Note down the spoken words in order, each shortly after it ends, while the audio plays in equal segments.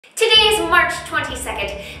Today is March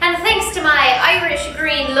 22nd, and thanks to my Irish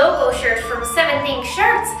green logo shirt from Seventh.Ink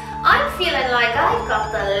Shirts, I'm feeling like I've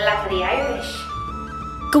got the luck of the Irish.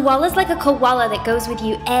 Koala's like a koala that goes with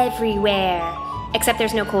you everywhere, except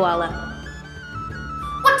there's no koala.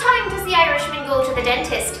 What time does the Irishman go to the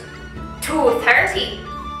dentist? 2:30.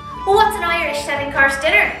 What's an Irish 7-course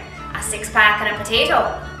dinner? A 6-pack and a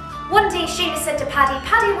potato. One day Seamus said to Paddy,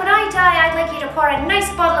 "Paddy, when I die, I'd like you to pour a nice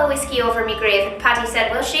bottle of whiskey over me grave." And Paddy said,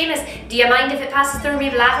 "Well, Seamus, do you mind if it passes through me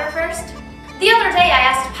bladder first?" The other day I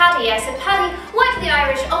asked Paddy, I said, "Paddy, why do the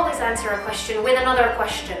Irish always answer a question with another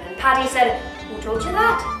question?" And Paddy said, "Who told you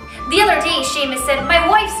that?" The other day Seamus said, "My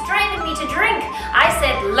wife's driving me to drink." I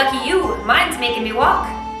said, "Lucky you, mine's making me walk."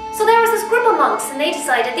 So there was this group of monks, and they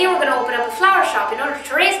decided they were going to open up a flower shop in order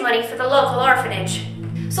to raise money for the local orphanage.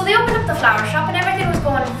 So they opened up the flower shop and everything was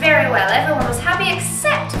going very well. Everyone was happy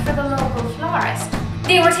except for the local florist.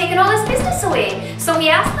 They were taking all his business away. So he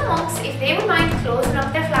asked the monks if they would mind closing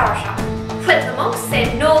up their flower shop. Well, the monks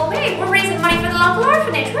said, "No way, we're raising money for the local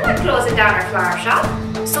orphanage. We're not closing down our flower shop."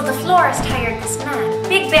 So the florist hired this man,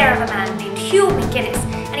 big bear of a man named Guiness,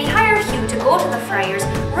 and he hired Hugh to go to the friars,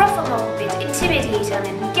 rough him up a bit, intimidate him,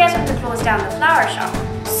 and get him to close down the flower shop.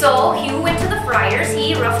 So Hugh went to the friars,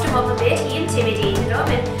 he roughed him up a bit, he intimidated them,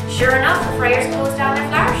 and sure enough, the friars closed down their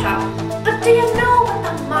flower shop. But do you know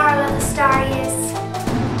what the moral of the story is?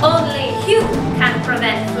 Only Hugh can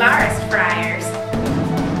prevent florist friars.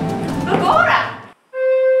 Agora!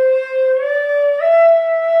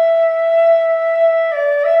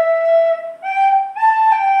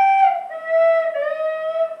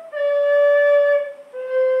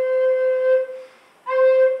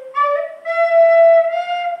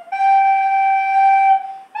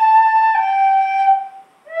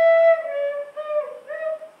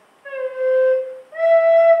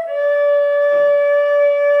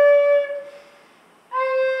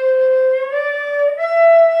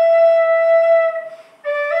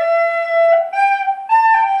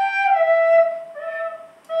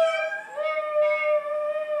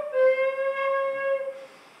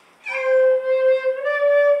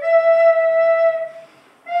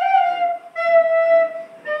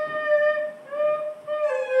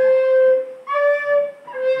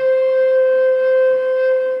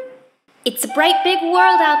 It's a bright big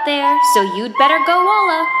world out there, so you'd better go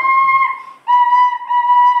Walla.